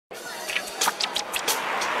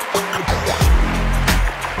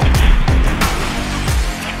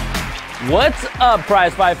What's up,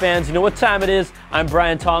 Prizefight fans? You know what time it is. I'm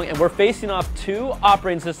Brian Tong, and we're facing off two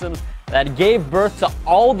operating systems that gave birth to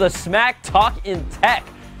all the smack talk in tech.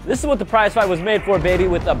 This is what the Prizefight was made for, baby,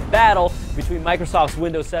 with a battle between Microsoft's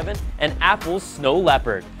Windows 7 and Apple's Snow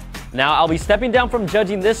Leopard. Now, I'll be stepping down from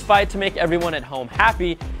judging this fight to make everyone at home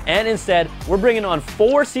happy, and instead, we're bringing on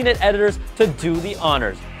 4 CNET editors to do the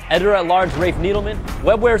honors. Editor-at-Large Rafe Needleman,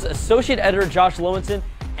 WebWare's Associate Editor Josh Lowenson,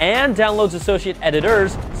 and Download's Associate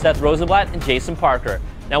Editors Seth Rosenblatt and Jason Parker.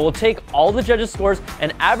 Now we'll take all the judges' scores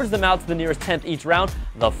and average them out to the nearest 10th each round.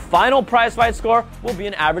 The final Prizefight score will be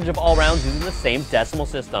an average of all rounds using the same decimal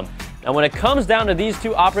system. Now when it comes down to these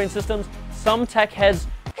two operating systems, some tech heads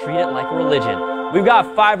treat it like a religion. We've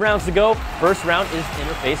got 5 rounds to go. First round is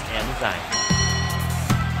interface and design.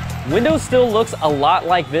 Windows still looks a lot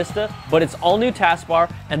like Vista, but its all-new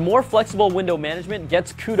taskbar and more flexible window management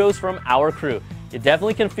gets kudos from our crew. You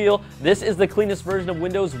definitely can feel this is the cleanest version of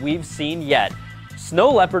Windows we've seen yet.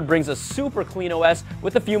 Snow Leopard brings a super clean OS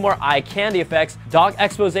with a few more eye candy effects. Dock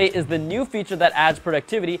Expose is the new feature that adds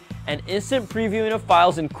productivity, and instant previewing of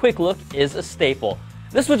files in Quick Look is a staple.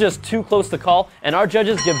 This was just too close to call, and our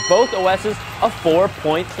judges give both OSs a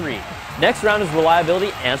 4.3. Next round is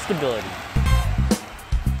reliability and stability.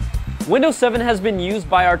 Windows 7 has been used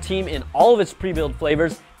by our team in all of its pre-built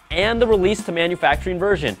flavors and the release to manufacturing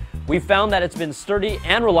version. We've found that it's been sturdy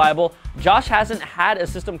and reliable. Josh hasn't had a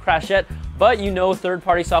system crash yet, but you know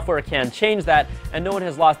third-party software can change that, and no one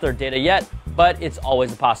has lost their data yet, but it's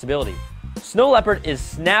always a possibility. Snow Leopard is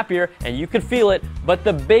snappier, and you can feel it, but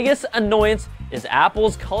the biggest annoyance is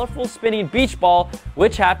Apple's colorful spinning beach ball,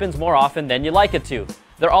 which happens more often than you like it to.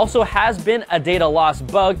 There also has been a data loss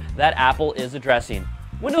bug that Apple is addressing.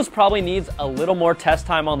 Windows probably needs a little more test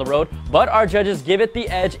time on the road, but our judges give it the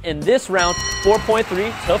edge in this round, 4.3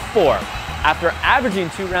 to 4. After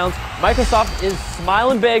averaging 2 rounds, Microsoft is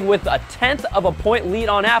smiling big with a 1/10 of a point lead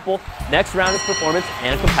on Apple. Next round is performance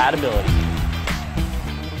and compatibility.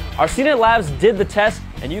 Our CNET labs did the test,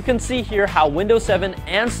 and you can see here how Windows 7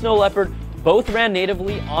 and Snow Leopard both ran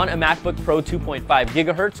natively on a MacBook Pro 2.5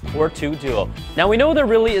 GHz Core 2 Duo. Now we know there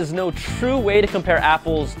really is no true way to compare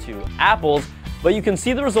apples to apples, but you can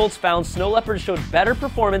see the results found. Snow Leopard showed better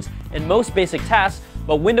performance in most basic tasks,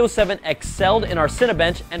 but Windows 7 excelled in our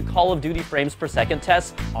Cinebench and Call of Duty frames per second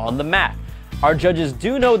tests on the Mac. Our judges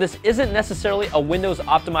do know this isn't necessarily a Windows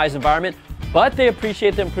optimized environment, but they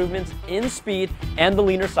appreciate the improvements in speed and the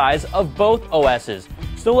leaner size of both OSs.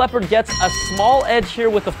 Snow Leopard gets a small edge here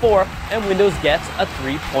with a 4, and Windows gets a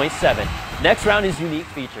 3.7. Next round is unique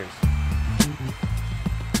features.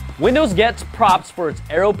 Windows gets props for its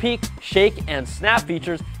arrow peak, shake, and snap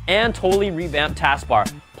features and totally revamped taskbar.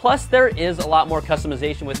 Plus, there is a lot more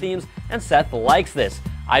customization with themes, and Seth likes this.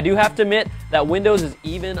 I do have to admit that Windows is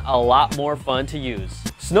even a lot more fun to use.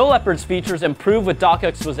 Snow Leopard's features improve with Dock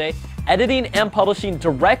Expose, editing and publishing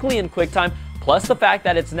directly in QuickTime, plus the fact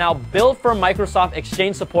that it's now built for Microsoft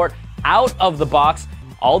Exchange support out of the box.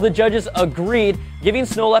 All the judges agreed, giving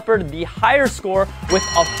Snow Leopard the higher score with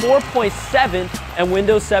a 4.7 and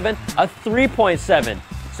Windows 7 a 3.7.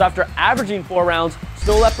 So after averaging 4 rounds,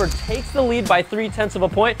 Snow Leopard takes the lead by 0.3 of a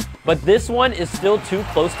point, but this one is still too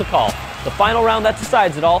close to call. The final round that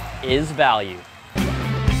decides it all is value.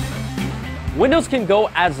 Windows can go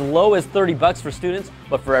as low as $30 for students,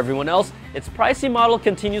 but for everyone else, its pricing model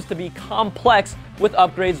continues to be complex with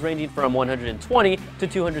upgrades ranging from $120 to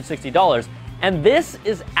 $260. And this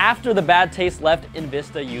is after the bad taste left in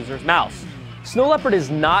Vista users' mouths. Snow Leopard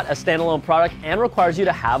is not a standalone product and requires you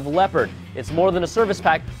to have Leopard. It's more than a service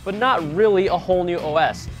pack, but not really a whole new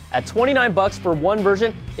OS. At $29 for one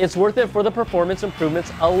version, it's worth it for the performance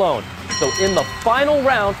improvements alone. So in the final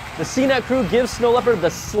round, the CNET crew gives Snow Leopard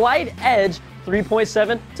the slight edge,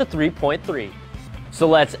 3.7 to 3.3. So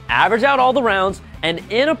let's average out all the rounds, and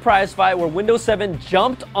in a prize fight where Windows 7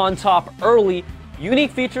 jumped on top early,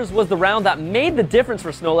 Unique Features was the round that made the difference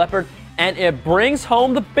for Snow Leopard, and it brings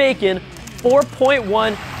home the bacon,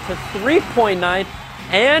 4.1 to 3.9,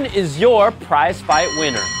 and is your Prizefight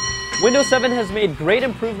winner. Windows 7 has made great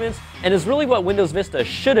improvements and is really what Windows Vista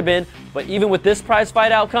should have been, but even with this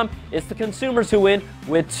Prizefight outcome, it's the consumers who win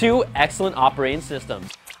with 2 excellent operating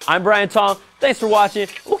systems. I'm Brian Tong. Thanks for watching.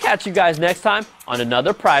 We'll catch you guys next time on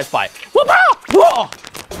another Prizefight. Whoop-ah! Whoa!